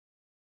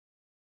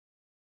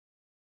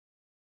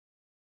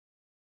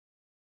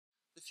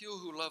The few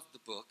who loved the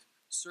book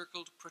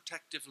circled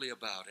protectively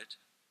about it,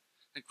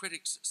 and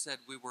critics said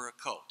we were a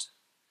cult,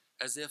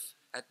 as if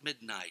at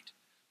midnight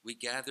we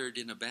gathered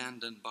in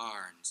abandoned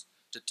barns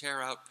to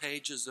tear out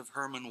pages of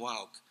Herman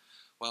Wouk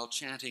while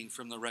chanting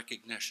from the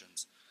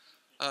recognitions.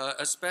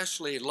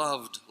 Especially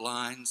loved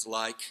lines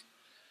like,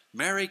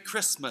 "Merry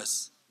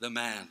Christmas," the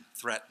man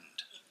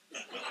threatened.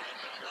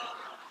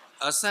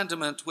 A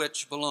sentiment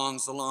which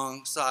belongs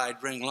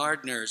alongside Ring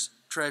Lardner's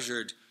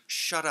treasured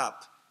 "Shut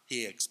up,"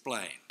 he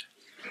explained.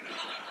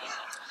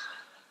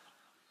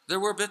 There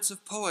were bits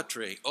of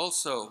poetry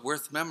also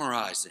worth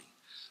memorizing,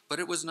 but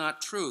it was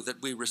not true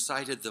that we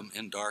recited them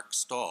in dark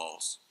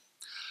stalls.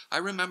 I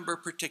remember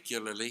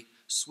particularly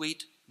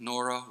Sweet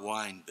Nora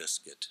Wine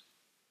Biscuit.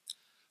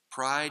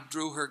 Pride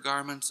drew her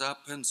garments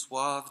up and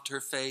swathed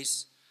her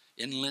face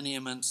in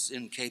lineaments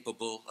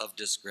incapable of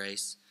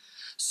disgrace,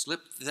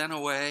 slipped then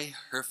away,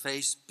 her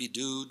face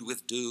bedewed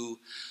with dew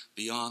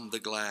beyond the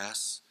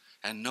glass,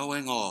 and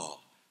knowing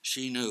all,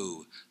 she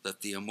knew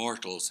that the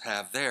immortals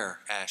have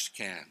their ash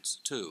cans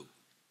too.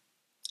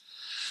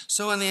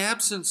 So in the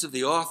absence of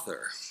the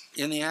author,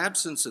 in the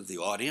absence of the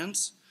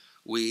audience,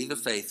 we, the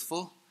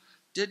faithful,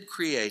 did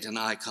create an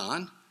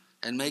icon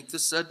and make the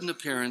sudden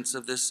appearance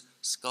of this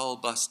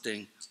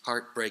skull-busting,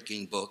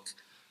 heartbreaking book,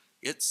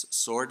 its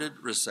sordid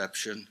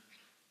reception,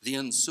 the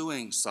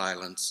ensuing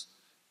silence,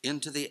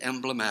 into the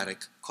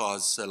emblematic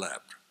cause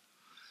célèbre.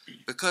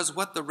 Because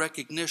what the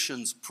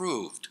recognitions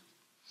proved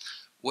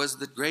was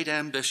that great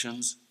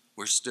ambitions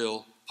were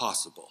still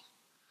possible.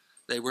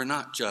 They were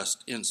not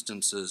just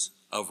instances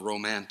of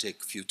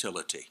romantic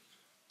futility.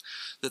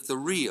 That the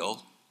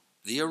real,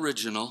 the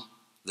original,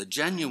 the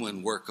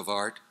genuine work of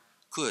art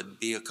could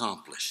be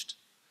accomplished.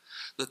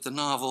 That the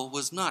novel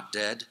was not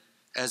dead,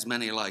 as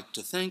many like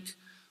to think,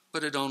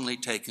 but had only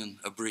taken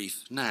a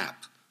brief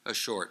nap, a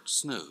short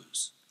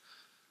snooze.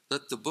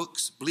 That the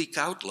book's bleak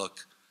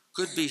outlook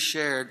could be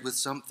shared with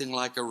something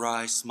like a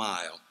wry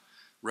smile,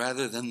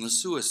 rather than the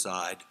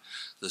suicide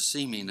the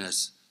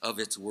seaminess of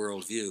its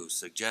worldview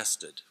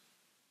suggested.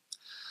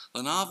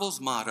 The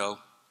novel's motto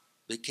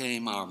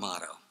became our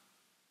motto: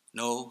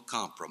 no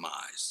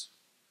compromise.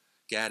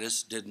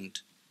 Gaddis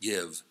didn't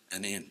give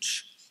an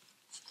inch.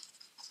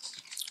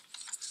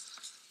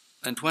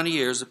 And 20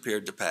 years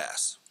appeared to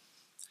pass.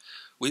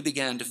 We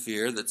began to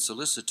fear that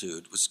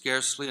solicitude was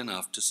scarcely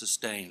enough to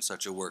sustain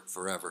such a work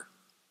forever.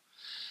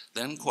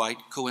 Then,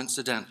 quite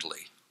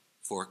coincidentally,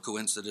 for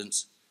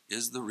coincidence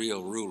is the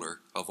real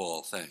ruler of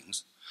all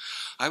things,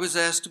 I was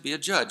asked to be a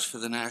judge for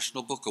the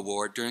National Book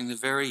Award during the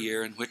very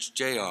year in which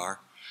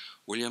J.R.,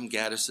 William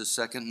Gaddis'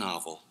 second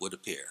novel, would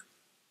appear.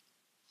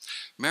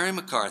 Mary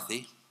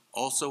McCarthy,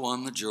 also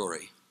on the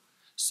jury,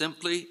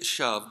 simply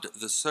shoved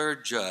the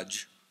third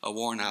judge, a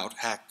worn-out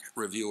hack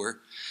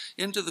reviewer,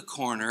 into the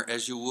corner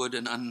as you would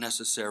an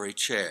unnecessary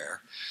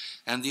chair,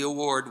 and the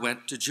award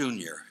went to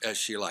Junior, as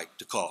she liked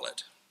to call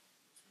it.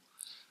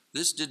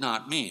 This did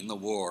not mean the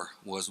war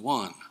was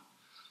won.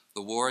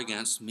 The war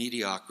against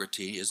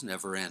mediocrity is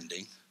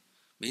never-ending.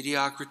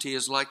 Mediocrity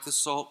is like the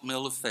salt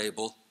mill of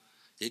fable.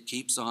 It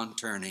keeps on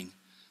turning,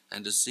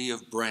 and a sea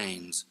of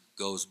brains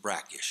goes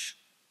brackish.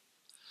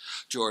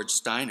 George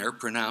Steiner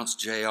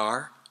pronounced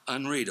J.R.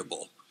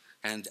 unreadable,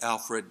 and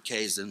Alfred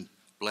Kazin,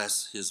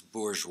 bless his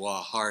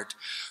bourgeois heart,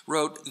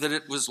 wrote that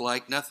it was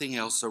like nothing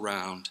else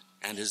around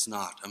and is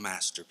not a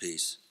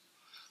masterpiece.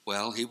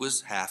 Well, he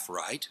was half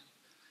right.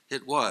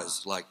 It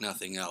was like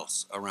nothing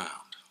else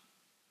around.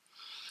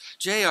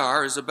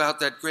 J.R. is about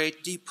that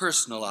great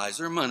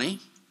depersonalizer,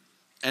 money,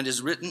 and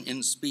is written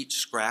in speech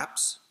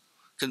scraps,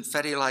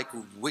 confetti-like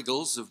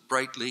wiggles of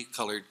brightly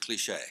colored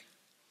cliché.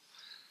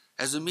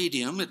 As a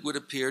medium, it would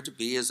appear to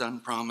be as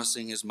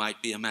unpromising as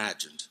might be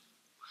imagined,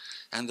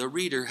 and the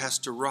reader has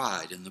to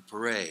ride in the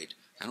parade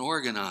and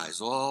organize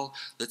all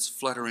that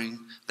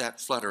fluttering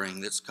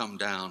that's come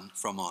down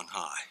from on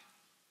high.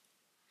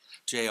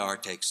 J.R.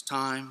 takes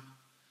time,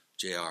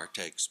 J.R.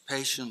 takes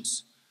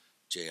patience,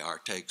 J.R.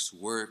 takes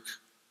work,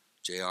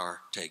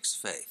 J.R. takes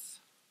faith.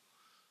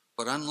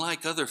 But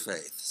unlike other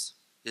faiths,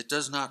 it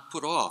does not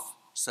put off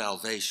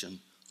salvation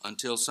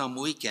until some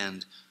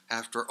weekend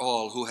after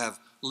all who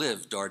have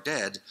lived are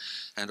dead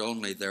and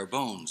only their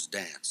bones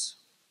dance.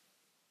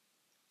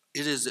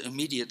 It is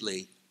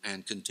immediately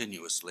and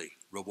continuously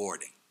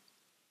rewarding.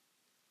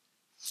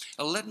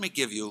 Let me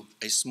give you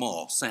a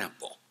small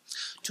sample.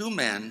 Two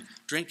men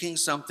drinking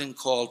something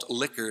called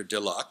liquor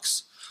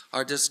deluxe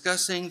are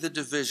discussing the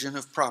division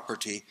of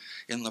property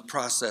in the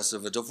process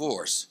of a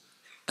divorce,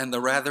 and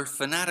the rather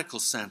fanatical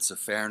sense of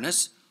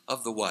fairness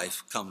of the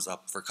wife comes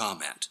up for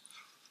comment.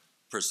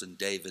 Person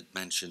David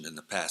mentioned in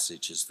the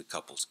passage is the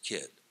couple's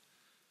kid.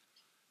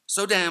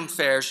 So damn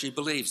fair she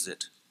believes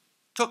it.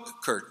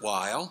 Took Kurt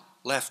Weil,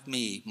 left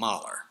me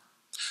Mahler.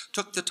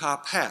 Took the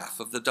top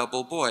half of the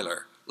double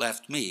boiler,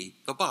 left me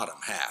the bottom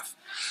half.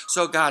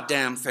 So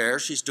goddamn fair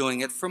she's doing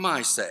it for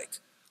my sake.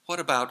 What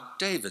about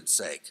David's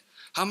sake?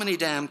 How many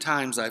damn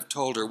times I've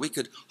told her we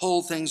could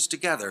hold things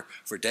together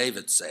for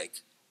David's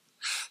sake.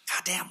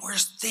 Goddamn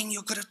worst thing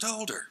you could have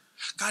told her.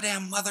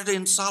 Goddamn mother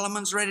in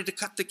Solomon's ready to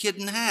cut the kid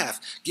in half,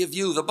 give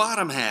you the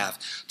bottom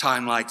half.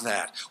 Time like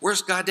that.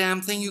 Worst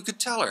goddamn thing you could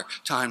tell her.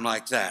 Time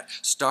like that.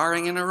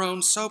 Starring in her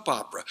own soap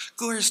opera.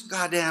 Worst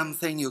goddamn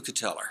thing you could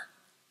tell her.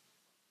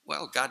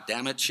 Well,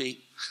 goddamn it,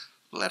 she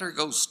let her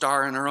go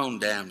star in her own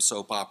damn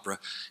soap opera.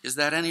 Is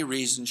that any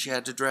reason she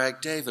had to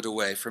drag David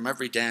away from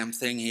every damn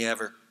thing he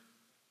ever...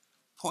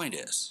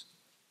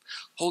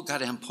 Whole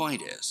goddamn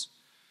point is,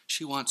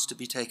 she wants to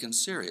be taken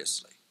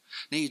seriously.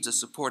 Needs a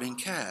supporting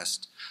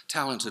cast.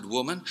 Talented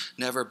woman,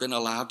 never been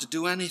allowed to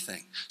do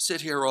anything.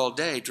 Sit here all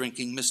day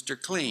drinking Mr.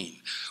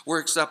 Clean.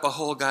 Works up a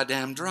whole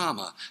goddamn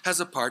drama. Has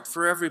a part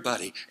for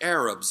everybody.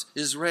 Arabs,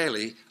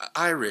 Israeli,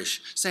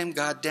 Irish, same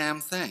goddamn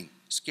thing.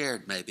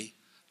 Scared maybe.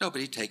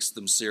 Nobody takes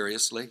them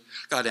seriously.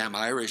 Goddamn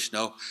Irish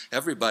know.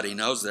 Everybody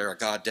knows they're a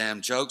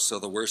goddamn joke, so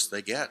the worse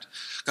they get.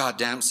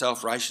 Goddamn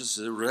self-righteous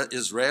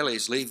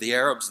Israelis leave the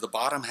Arabs the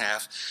bottom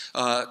half,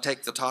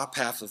 take the top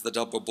half of the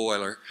double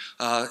boiler,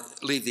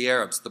 leave the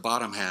Arabs the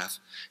bottom half.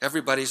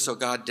 Everybody's so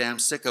goddamn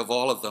sick of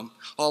all of them.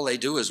 All they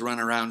do is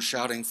run around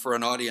shouting for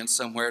an audience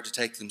somewhere to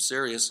take them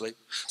seriously.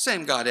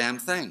 Same goddamn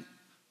thing.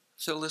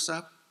 Fill this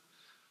up?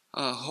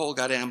 Whole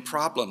goddamn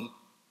problem.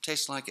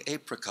 Tastes like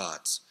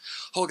apricots.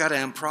 Whole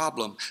goddamn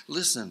problem.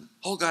 Listen,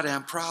 whole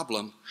goddamn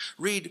problem.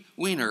 Read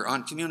Wiener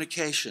on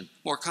communication.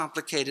 More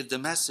complicated the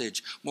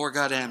message, more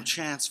goddamn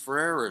chance for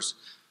errors.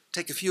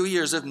 Take a few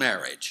years of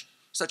marriage.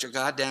 Such a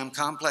goddamn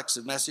complex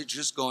of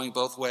messages going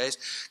both ways.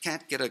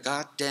 Can't get a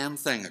goddamn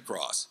thing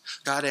across.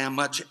 Goddamn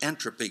much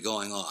entropy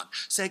going on.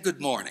 Say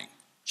good morning.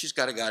 She's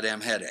got a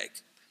goddamn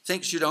headache.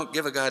 Thinks you don't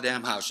give a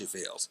goddamn how she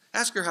feels.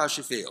 Ask her how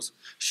she feels.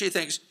 She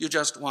thinks you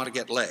just want to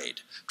get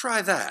laid.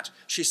 Try that.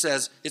 She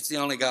says it's the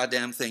only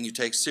goddamn thing you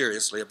take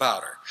seriously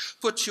about her.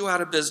 Puts you out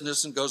of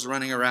business and goes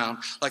running around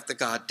like the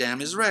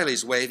goddamn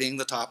Israelis waving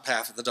the top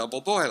half of the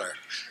double boiler.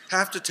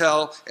 Have to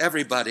tell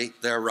everybody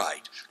they're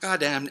right.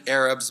 Goddamn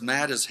Arabs,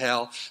 mad as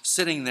hell,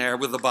 sitting there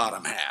with the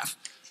bottom half.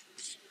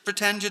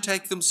 Pretend you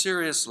take them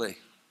seriously.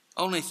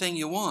 Only thing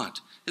you want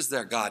is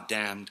their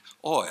goddamned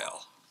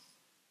oil.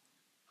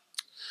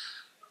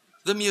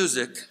 The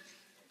music,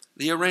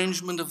 the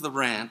arrangement of the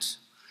rant,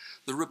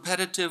 the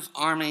repetitive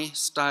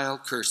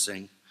army-style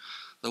cursing,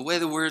 the way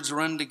the words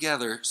run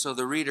together so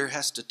the reader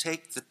has to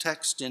take the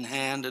text in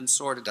hand and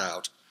sort it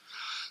out,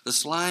 the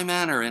sly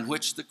manner in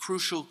which the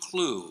crucial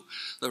clue,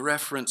 the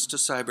reference to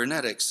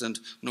cybernetics and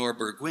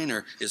Norbert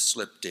Wiener, is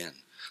slipped in,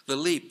 the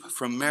leap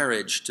from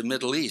marriage to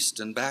Middle East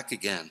and back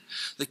again,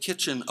 the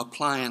kitchen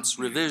appliance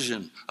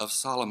revision of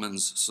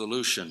Solomon's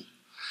solution.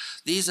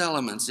 These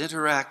elements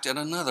interact at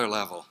another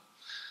level,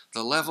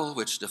 the level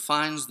which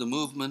defines the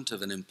movement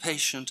of an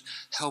impatient,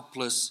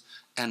 helpless,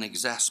 and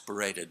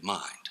exasperated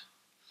mind,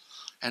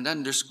 and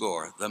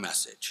underscore the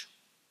message.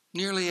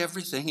 Nearly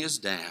everything is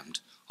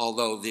damned,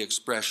 although the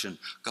expression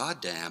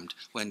goddamned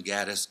when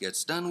Gaddis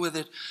gets done with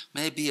it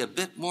may be a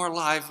bit more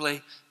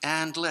lively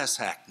and less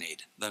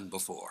hackneyed than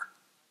before.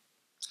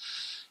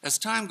 As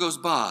time goes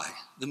by,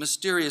 the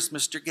mysterious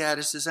Mr.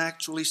 Gaddis is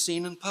actually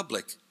seen in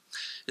public,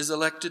 is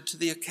elected to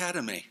the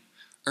Academy,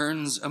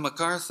 earns a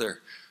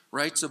MacArthur,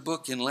 writes a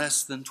book in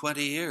less than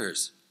 20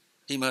 years.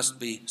 He must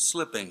be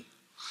slipping.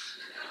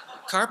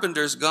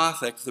 Carpenter's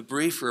Gothic, the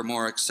briefer,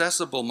 more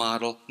accessible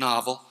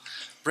novel,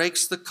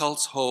 breaks the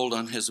cult's hold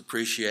on his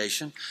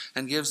appreciation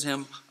and gives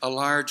him a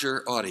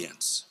larger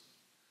audience.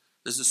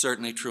 This is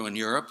certainly true in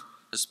Europe,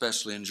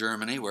 especially in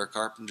Germany, where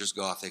Carpenter's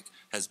Gothic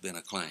has been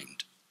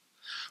acclaimed.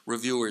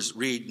 Reviewers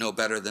read no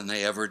better than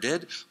they ever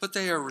did, but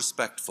they are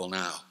respectful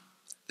now.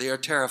 They are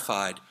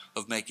terrified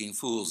of making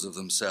fools of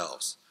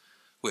themselves,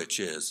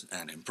 which is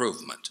an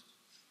improvement.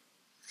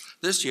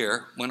 This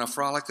year, when A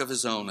Frolic of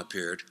His Own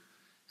appeared,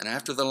 and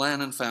after the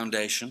Lannan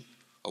Foundation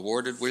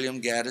awarded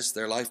William Gaddis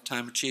their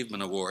Lifetime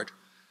Achievement Award,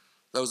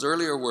 those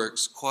earlier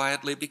works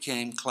quietly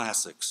became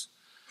classics,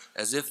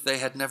 as if they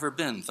had never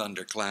been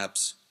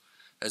thunderclaps,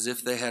 as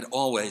if they had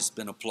always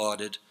been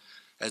applauded,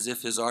 as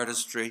if his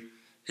artistry,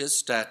 his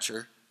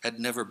stature, had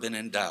never been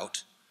in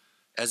doubt,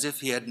 as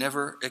if he had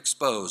never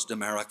exposed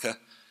America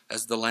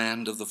as the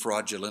land of the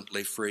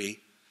fraudulently free,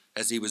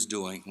 as he was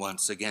doing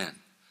once again,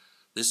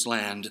 this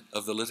land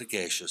of the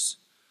litigious,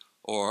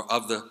 or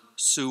of the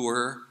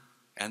suer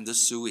and the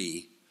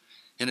suee,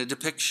 in a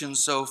depiction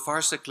so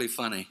farcically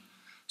funny,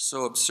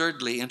 so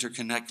absurdly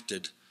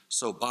interconnected,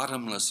 so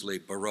bottomlessly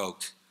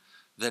baroque,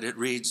 that it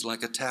reads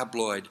like a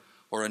tabloid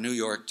or a New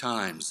York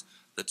Times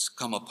that's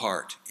come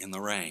apart in the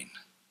rain.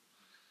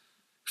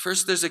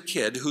 First, there's a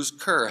kid whose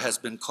cur has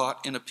been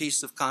caught in a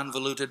piece of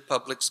convoluted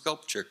public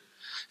sculpture,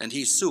 and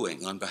he's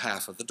suing on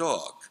behalf of the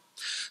dog.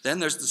 Then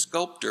there's the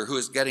sculptor who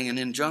is getting an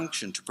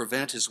injunction to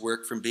prevent his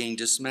work from being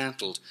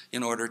dismantled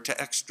in order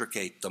to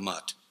extricate the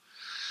mutt.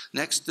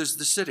 Next, there's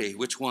the city,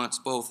 which wants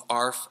both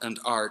ARF and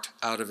art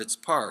out of its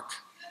park.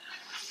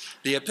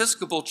 The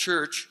Episcopal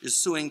Church is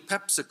suing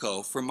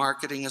PepsiCo for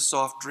marketing a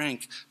soft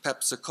drink,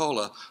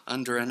 Pepsi-Cola,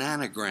 under an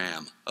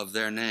anagram of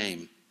their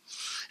name.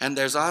 And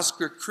there's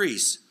Oscar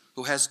Kreese,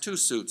 who has two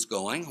suits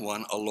going,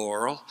 one a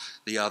Laurel,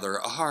 the other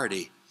a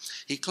Hardy.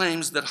 He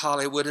claims that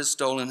Hollywood has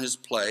stolen his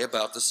play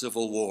about the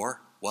Civil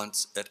War,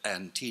 once at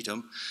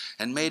Antietam,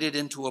 and made it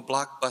into a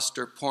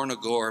blockbuster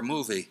pornogore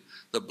movie,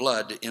 The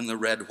Blood in the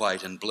Red,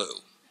 White, and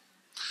Blue.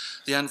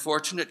 The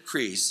unfortunate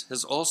Kreese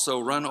has also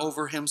run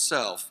over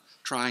himself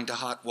trying to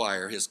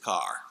hotwire his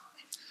car.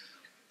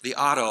 The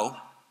Otto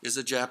is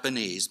a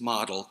Japanese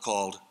model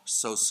called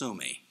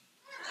Sosumi.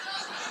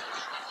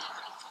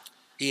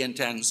 He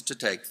intends to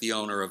take the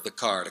owner of the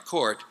car to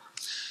court.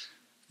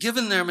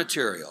 Given their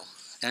material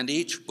and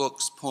each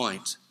book's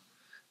point,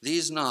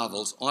 these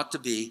novels ought to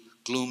be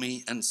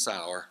gloomy and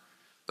sour,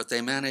 but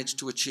they manage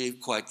to achieve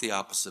quite the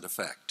opposite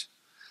effect.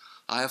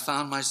 I have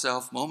found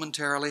myself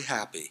momentarily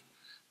happy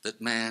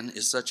that man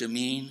is such a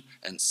mean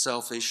and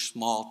selfish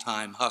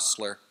small-time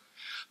hustler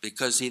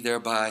because he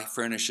thereby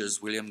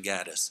furnishes William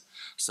Gaddis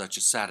such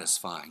a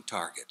satisfying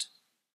target.